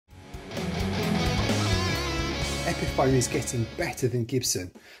Epiphone is getting better than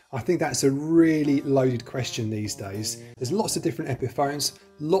Gibson? I think that's a really loaded question these days. There's lots of different Epiphones,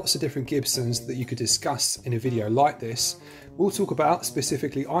 lots of different Gibsons that you could discuss in a video like this. We'll talk about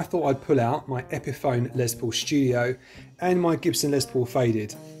specifically, I thought I'd pull out my Epiphone Les Paul Studio and my Gibson Les Paul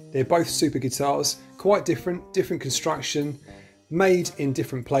Faded. They're both super guitars, quite different construction, made in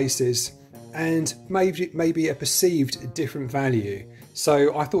different places, and maybe a perceived different value.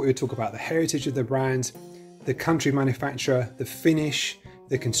 So I thought we would talk about the heritage of the brand, the country manufacturer, the finish,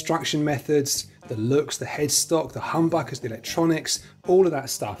 the construction methods, the looks, the headstock, the humbuckers, the electronics, all of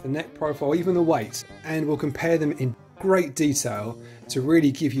that stuff, the neck profile, even the weight. And we'll compare them in great detail to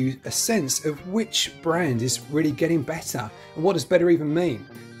really give you a sense of which brand is really getting better. And what does better even mean?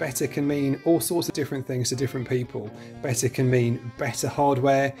 Better can mean all sorts of different things to different people. Better can mean better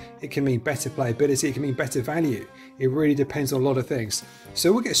hardware, it can mean better playability, it can mean better value. It really depends on a lot of things.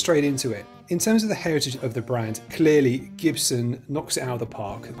 So we'll get straight into it. In terms of the heritage of the brand, clearly Gibson knocks it out of the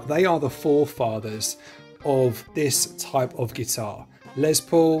park. They are the forefathers of this type of guitar. Les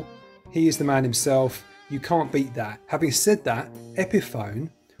Paul, he is the man himself. You can't beat that. Having said that, Epiphone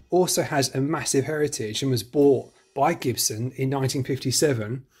also has a massive heritage and was bought by Gibson in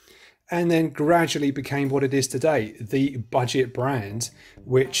 1957 and then gradually became what it is today, the budget brand,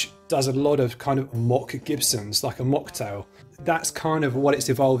 which does a lot of kind of mock Gibsons, like a mocktail. That's kind of what it's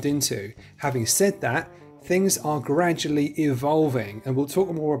evolved into. Having said that, things are gradually evolving, and we'll talk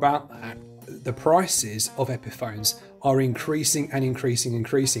more about that. The prices of Epiphones are increasing and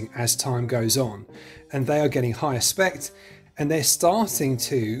increasing as time goes on, and they are getting higher spec, and they're starting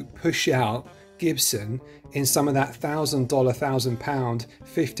to push out Gibson in some of that £1,000, £1,000,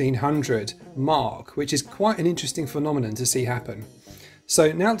 £1,500 mark, which is quite an interesting phenomenon to see happen.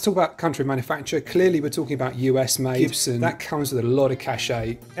 So now let's talk about country manufacturer. Clearly we're talking about US made Gibson. That comes with a lot of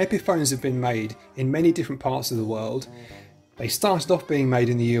cachet. Epiphones have been made in many different parts of the world. They started off being made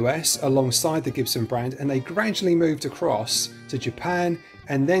in the US alongside the Gibson brand, and they gradually moved across to Japan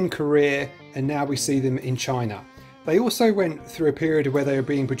and then Korea, and now we see them in China. They also went through a period where they were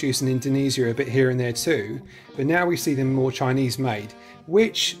being produced in Indonesia a bit here and there too, but now we see them more Chinese made,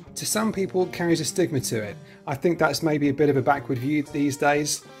 which to some people carries a stigma to it. I think that's maybe a bit of a backward view these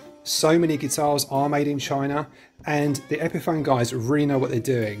days. So many guitars are made in China, and the Epiphone guys really know what they're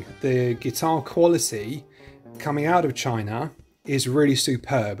doing. The guitar quality coming out of China is really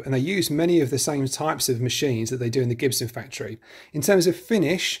superb, and they use many of the same types of machines that they do in the Gibson factory. In terms of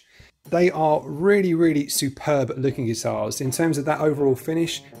finish, they are really superb looking guitars. In terms of that overall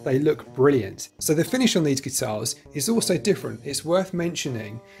finish, they look brilliant. So the finish on these guitars is also different. It's worth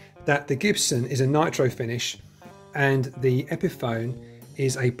mentioning that the Gibson is a nitro finish and the Epiphone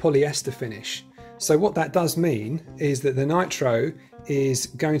is a polyester finish. So what that does mean is that the nitro is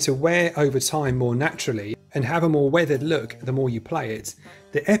going to wear over time more naturally and have a more weathered look the more you play it.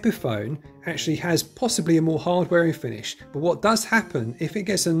 The Epiphone actually has possibly a more hard-wearing finish, but what does happen if it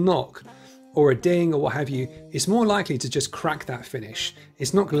gets a knock or a ding or what have you, it's more likely to just crack that finish.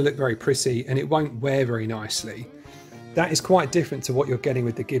 It's not going to look very pretty and it won't wear very nicely. That is quite different to what you're getting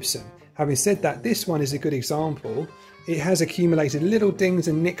with the Gibson. Having said that, this one is a good example. It has accumulated little dings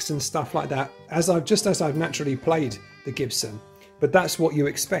and nicks and stuff like that just as I've naturally played the Gibson. But that's what you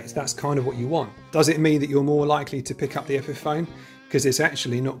expect, that's kind of what you want. Does it mean that you're more likely to pick up the Epiphone? Because it's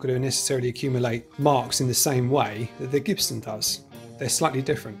actually not going to necessarily accumulate marks in the same way that the Gibson does. They're slightly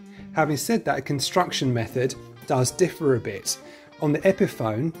different. Having said that, a construction method does differ a bit. On the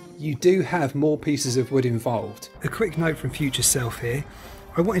Epiphone, you do have more pieces of wood involved. A quick note from future self here.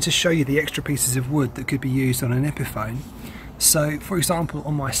 I wanted to show you the extra pieces of wood that could be used on an Epiphone. So, for example,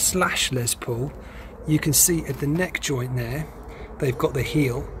 on my Slash Les Paul, you can see at the neck joint there, they've got the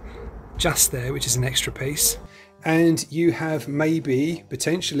heel just there, which is an extra piece. And you have maybe,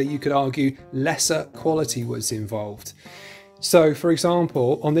 potentially, you could argue, lesser quality woods involved. So, for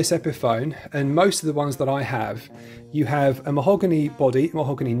example, on this Epiphone, and most of the ones that I have, you have a mahogany body,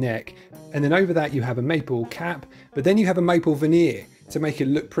 mahogany neck, and then over that you have a maple cap, but then you have a maple veneer to make it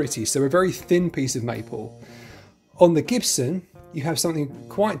look pretty, so a very thin piece of maple. On the Gibson, you have something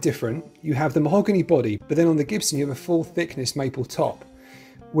quite different. You have the mahogany body, but then on the Gibson you have a full thickness maple top,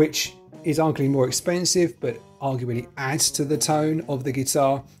 which is arguably more expensive, but arguably adds to the tone of the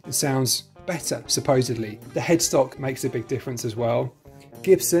guitar. It sounds better, supposedly. The headstock makes a big difference as well.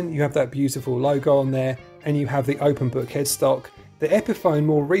 Gibson, you have that beautiful logo on there, and you have the open book headstock. The Epiphone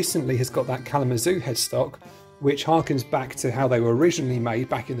more recently has got that Kalamazoo headstock, which harkens back to how they were originally made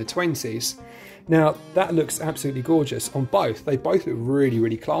back in the 20s. Now, that looks absolutely gorgeous on both. They both look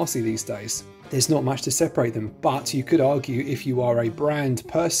really classy these days. There's not much to separate them, but you could argue if you are a brand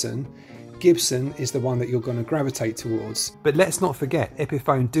person Gibson is the one that you're going to gravitate towards. But let's not forget,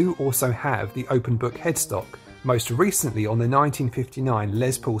 Epiphone do also have the open book headstock, most recently on the 1959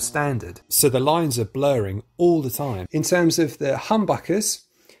 Les Paul Standard. So the lines are blurring all the time. In terms of the humbuckers,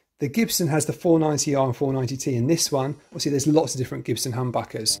 the Gibson has the 490R and 490T in this one. Obviously there's lots of different Gibson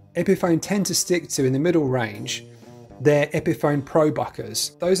humbuckers. Epiphone tend to stick to, in the middle range, their Epiphone Pro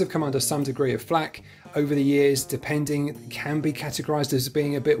buckers. Those have come under some degree of flack over the years, depending, can be categorized as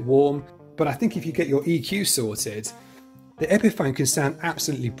being a bit warm. But I think if you get your EQ sorted, the Epiphone can sound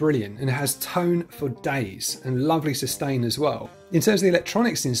absolutely brilliant and it has tone for days and lovely sustain as well. In terms of the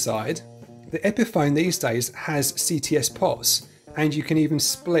electronics inside, the Epiphone these days has CTS pots, and you can even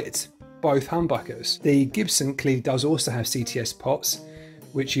split both humbuckers. The Gibson clearly does also have CTS pots,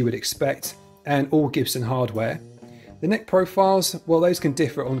 which you would expect, and all Gibson hardware. The neck profiles, well, those can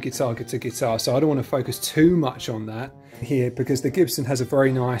differ on guitar to guitar, so I don't want to focus too much on that here because the Gibson has a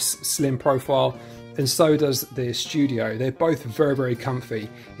very nice slim profile, and so does the Studio. They're both very, very comfy.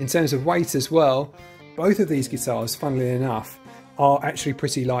 In terms of weight as well, both of these guitars, funnily enough, are actually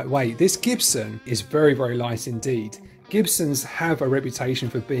pretty lightweight. This Gibson is very, very light indeed. Gibsons have a reputation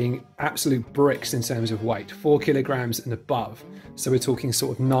for being absolute bricks in terms of weight, 4 kilograms and above. So we're talking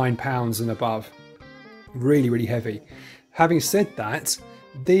sort of 9 pounds and above. Really, really heavy. Having said that,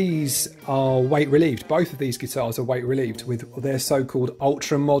 these are weight relieved. Both of these guitars are weight relieved with their so-called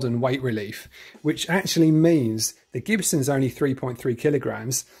ultra modern weight relief, which actually means the Gibson's only 3.3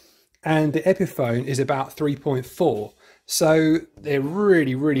 kilograms and the Epiphone is about 3.4. So they're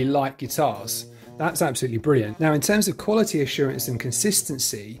really, really light guitars. That's absolutely brilliant. Now, in terms of quality assurance and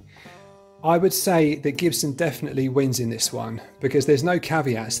consistency, I would say that Gibson definitely wins in this one because there's no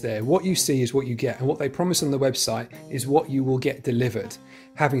caveats there. What you see is what you get, and what they promise on the website is what you will get delivered.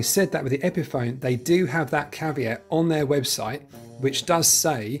 Having said that, with the Epiphone, they do have that caveat on their website, which does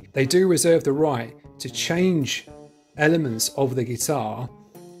say they do reserve the right to change elements of the guitar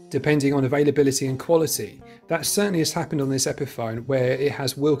depending on availability and quality. That certainly has happened on this Epiphone, where it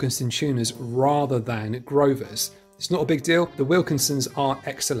has Wilkinson tuners rather than Grovers. It's not a big deal. The Wilkinsons are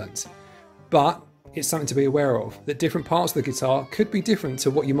excellent, but it's something to be aware of, that different parts of the guitar could be different to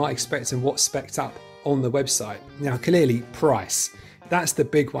what you might expect and what's spec'd up on the website. Now, clearly price, that's the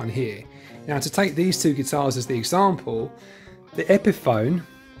big one here. Now, to take these two guitars as the example, the Epiphone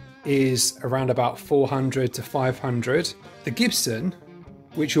is around about 400 to 500. The Gibson,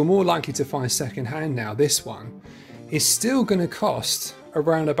 which you're more likely to find secondhand now, this one, is still going to cost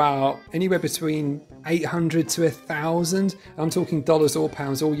around about anywhere between 800 to 1,000. I'm talking dollars or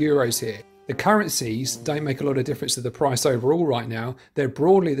pounds or euros here. The currencies don't make a lot of difference to the price overall right now. They're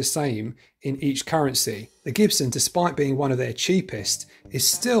broadly the same in each currency. The Gibson, despite being one of their cheapest, is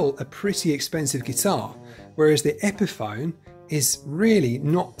still a pretty expensive guitar, whereas the Epiphone is really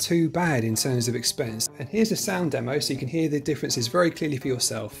not too bad in terms of expense. And here's a sound demo so you can hear the differences very clearly for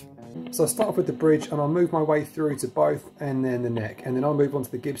yourself. So I'll start off with the bridge and I'll move my way through to both and then the neck, and then I'll move on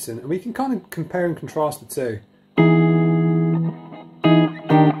to the Gibson and we can kind of compare and contrast the two.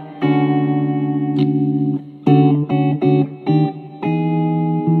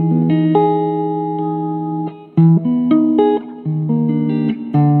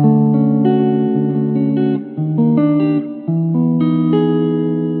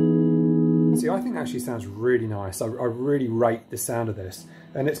 Actually sounds really nice. I really rate the sound of this,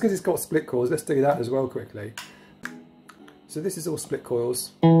 and it's because it's got split coils. Let's do that as well quickly. So this is all split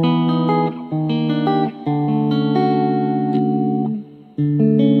coils.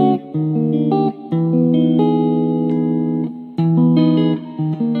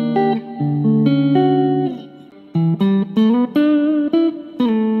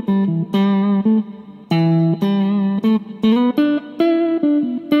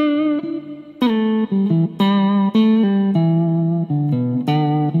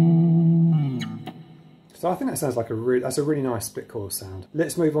 So I think that sounds like that's a really nice split coil sound.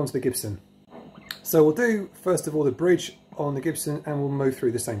 Let's move on to the Gibson. So we'll do first of all the bridge on the Gibson, and we'll move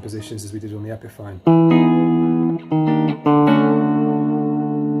through the same positions as we did on the Epiphone.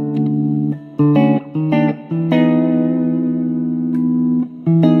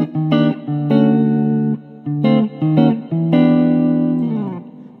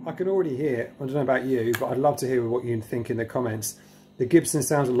 I can already hear, I don't know about you, but I'd love to hear what you think in the comments. The Gibson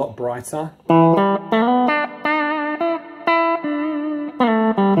sounds a lot brighter.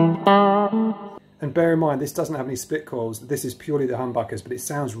 And bear in mind, this doesn't have any split coils. This is purely the humbuckers, but it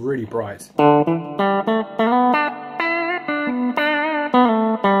sounds really bright. There's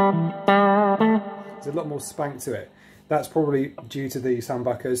a lot more spank to it. That's probably due to these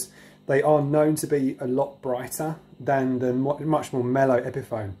humbuckers. They are known to be a lot brighter than the much more mellow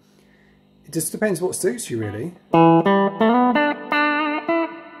Epiphone. It just depends what suits you really.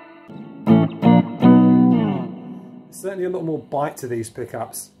 Certainly a lot more bite to these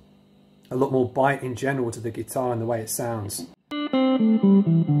pickups. A lot more bite in general to the guitar and the way it sounds.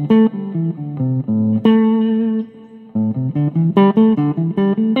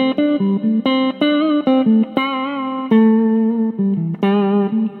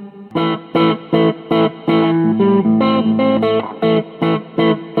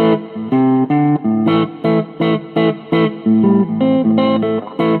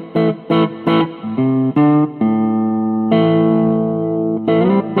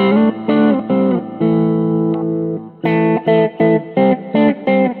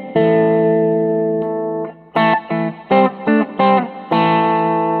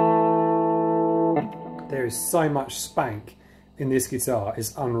 There is so much spank in this guitar,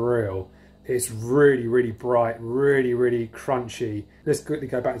 it's unreal. It's really, really bright, really, really crunchy. Let's quickly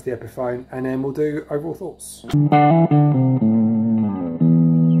go back to the Epiphone and then we'll do overall thoughts.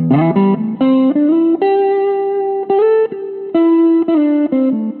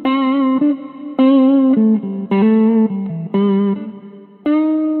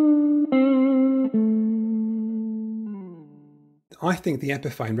 I think the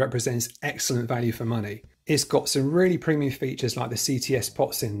Epiphone represents excellent value for money. It's got some really premium features like the CTS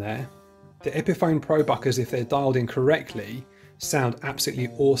pots in there. The Epiphone Humbuckers, if they're dialed in correctly, sound absolutely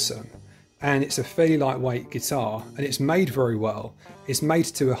awesome. And it's a fairly lightweight guitar and it's made very well. It's made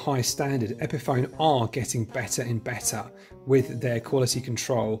to a high standard. Epiphone are getting better and better with their quality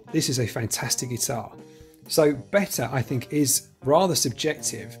control. This is a fantastic guitar. So better, I think, is rather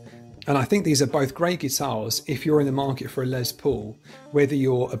subjective. And I think these are both great guitars if you're in the market for a Les Paul, whether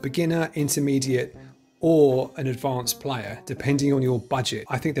you're a beginner, intermediate, or an advanced player, depending on your budget.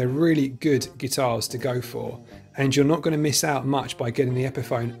 I think they're really good guitars to go for, and you're not going to miss out much by getting the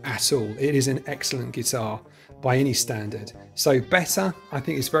Epiphone at all. It is an excellent guitar by any standard. So better, I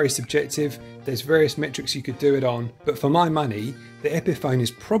think it's very subjective. There's various metrics you could do it on, but for my money, the Epiphone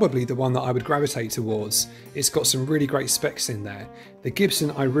is probably the one that I would gravitate towards. It's got some really great specs in there. The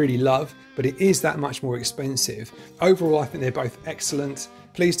Gibson I really love, but it is that much more expensive. Overall, I think they're both excellent.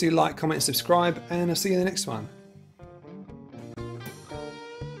 Please do like, comment, subscribe, and I'll see you in the next one.